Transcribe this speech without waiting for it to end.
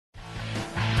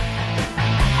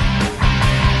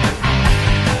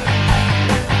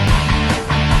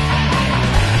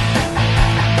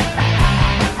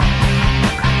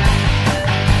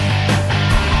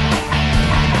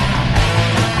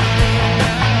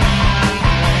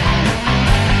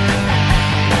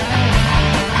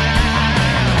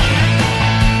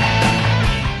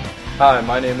Hi,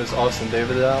 my name is Austin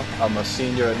Davidow. I'm a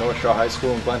senior at North Shore High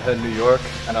School in Glen Head, New York,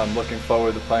 and I'm looking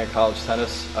forward to playing college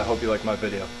tennis. I hope you like my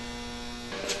video.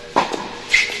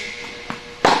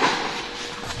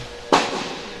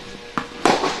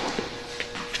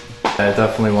 I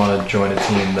definitely want to join a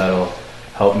team that'll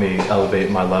help me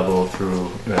elevate my level through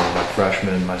my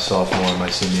freshman, my sophomore, and my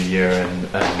senior year, and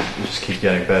just keep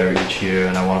getting better each year.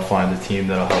 And I want to find a team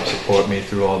that'll help support me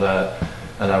through all that.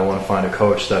 And I want to find a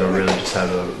coach that'll really just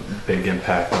have a big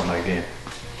impact on my game.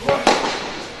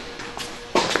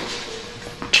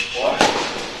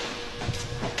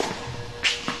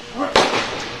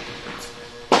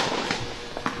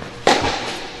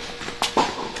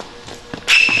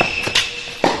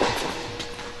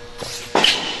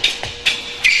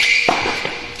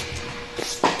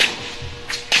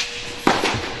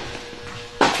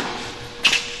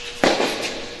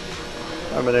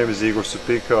 Hi, my name is Igor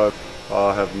Supika.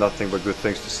 I have nothing but good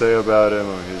things to say about him.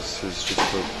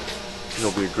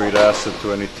 He'll be a great asset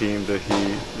to any team that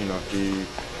he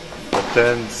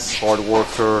attends. Hard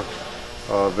worker,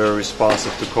 very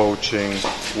responsive to coaching,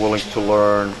 willing to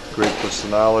learn, great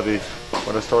personality.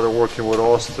 When I started working with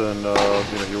Austin,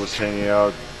 he was hanging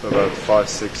out about 5,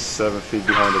 6, 7 feet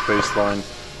behind the baseline.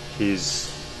 He's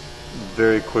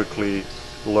very quickly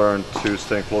learned to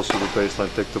stay closer to the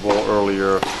baseline, take the ball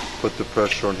earlier, put the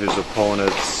pressure on his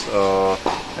opponents,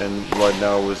 and right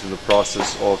now is in the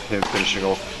process of him finishing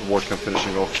off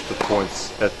the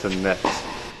points at the net.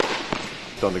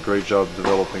 Done a great job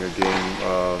developing a game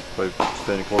by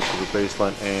staying close to the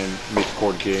baseline and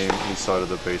mid-court game inside of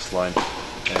the baseline,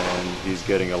 and he's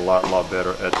getting a lot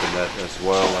better at the net as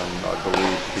well, and I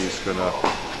believe he's gonna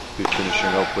be finishing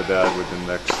up with that within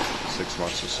the next 6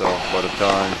 months or so. By the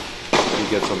time he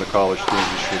gets on the college team,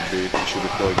 he should be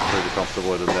feeling pretty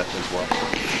comfortable at the net as well.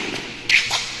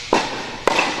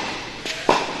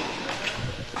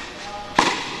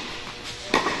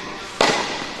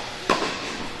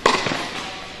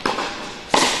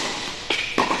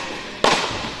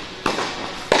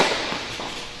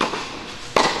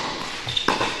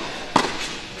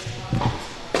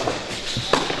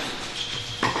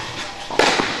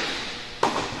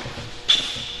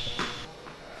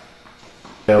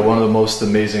 Yeah, one of the most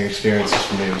amazing experiences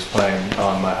for me was playing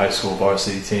on my high school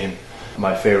varsity team.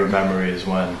 My favorite memory is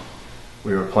when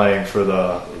we were playing for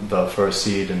the first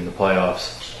seed in the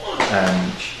playoffs,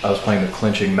 and I was playing the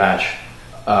clinching match.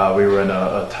 We were in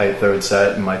a tight third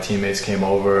set, and my teammates came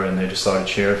over and they just started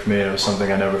cheering for me, and it was something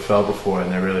I never felt before,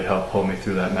 and they really helped pull me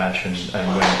through that match and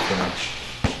win it for them.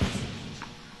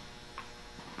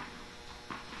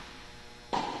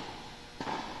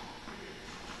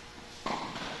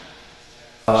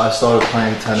 I started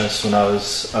playing tennis when I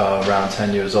was around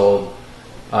 10 years old.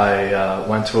 I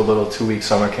went to a little 2-week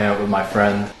summer camp with my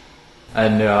friend,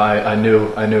 and I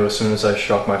knew as soon as I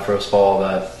struck my first ball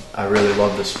that I really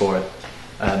loved the sport.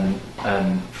 And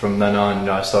from then on,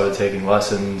 I started taking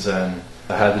lessons, and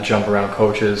I had to jump around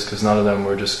coaches because none of them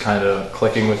were just kind of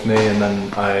clicking with me. And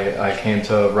then I came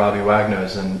to Robbie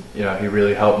Wagner's, and he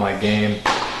really helped my game.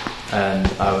 And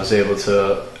I was able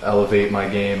to elevate my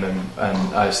game, and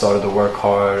I started to work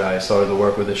hard. I started to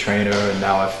work with a trainer, and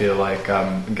now I feel like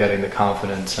I'm getting the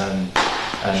confidence, and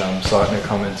I'm starting to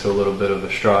come into a little bit of a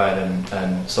stride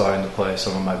and starting to play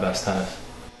some of my best tennis.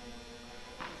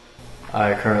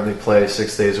 I currently play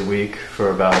 6 days a week for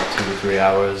about 2 to 3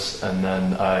 hours, and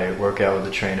then I work out with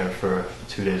a trainer for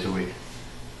 2 days a week.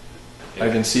 I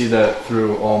can see that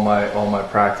through all my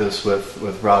practice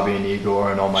with Robbie and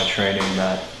Igor and all my training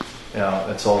that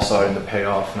it's all starting to pay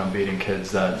off, and I'm beating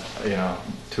kids that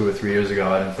 2 or 3 years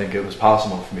ago I didn't think it was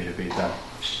possible for me to beat them.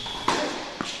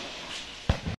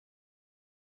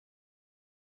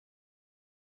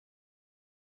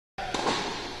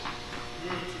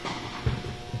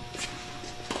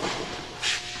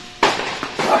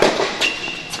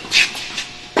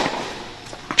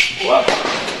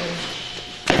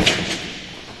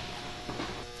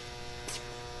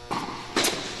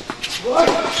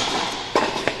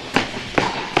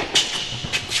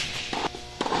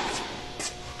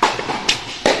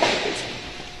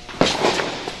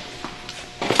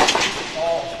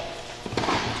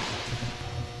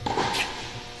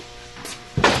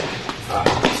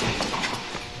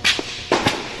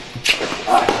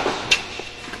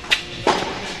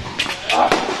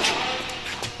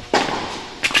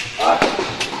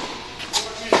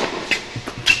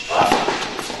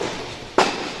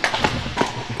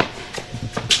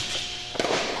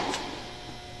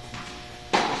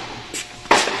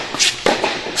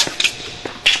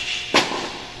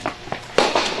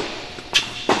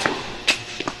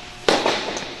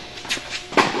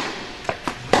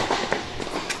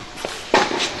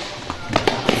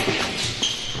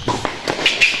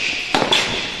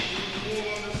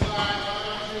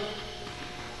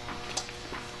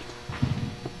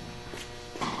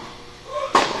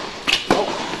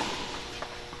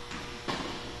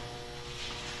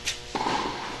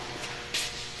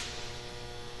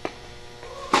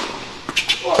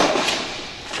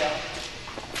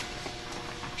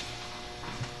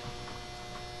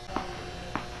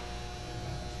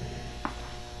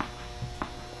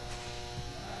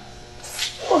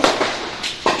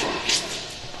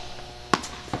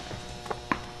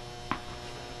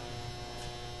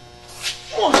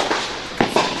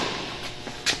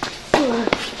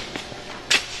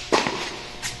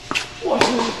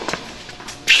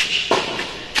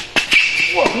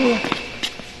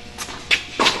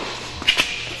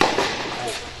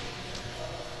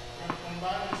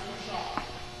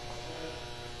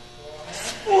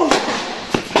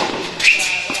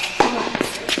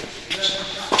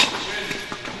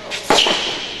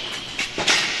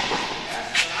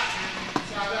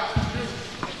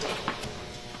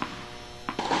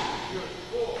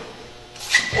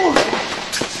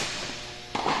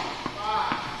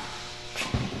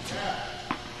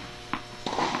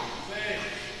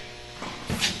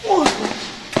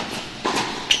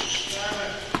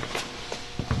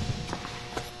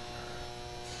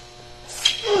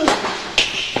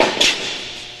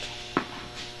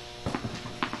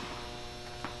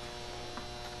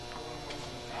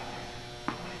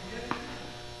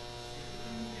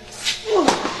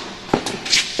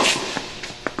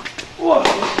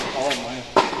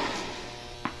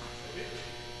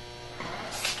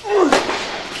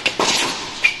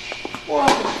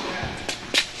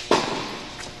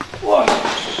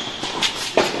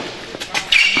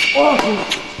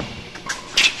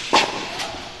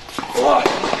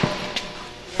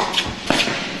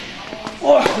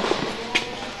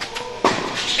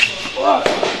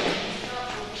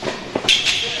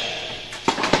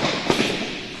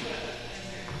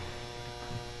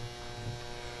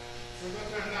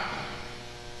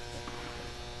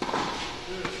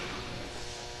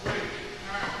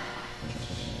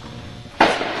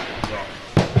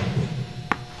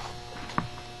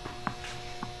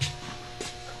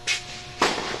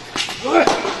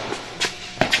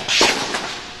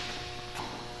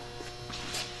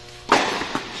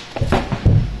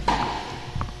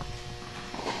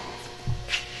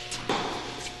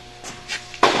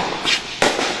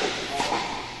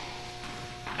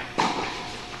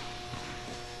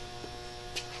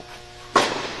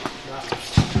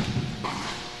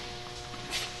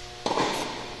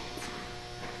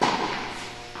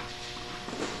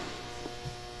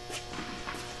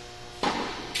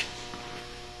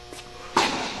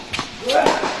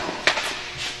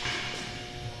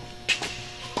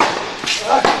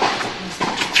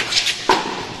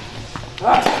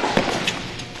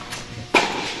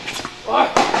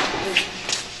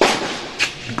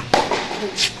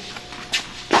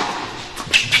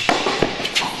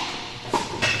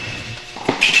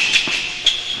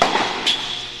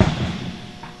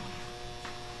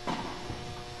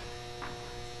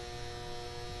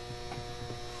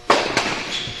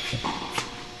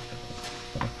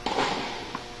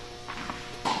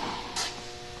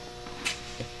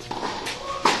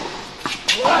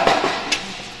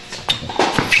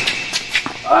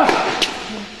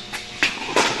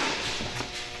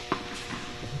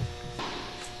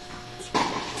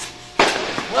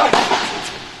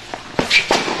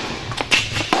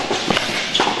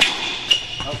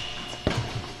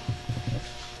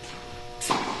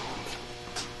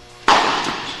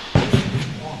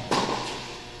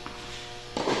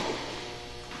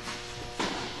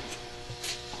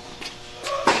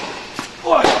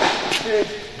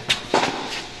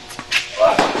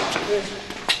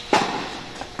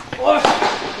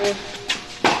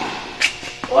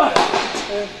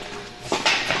 What?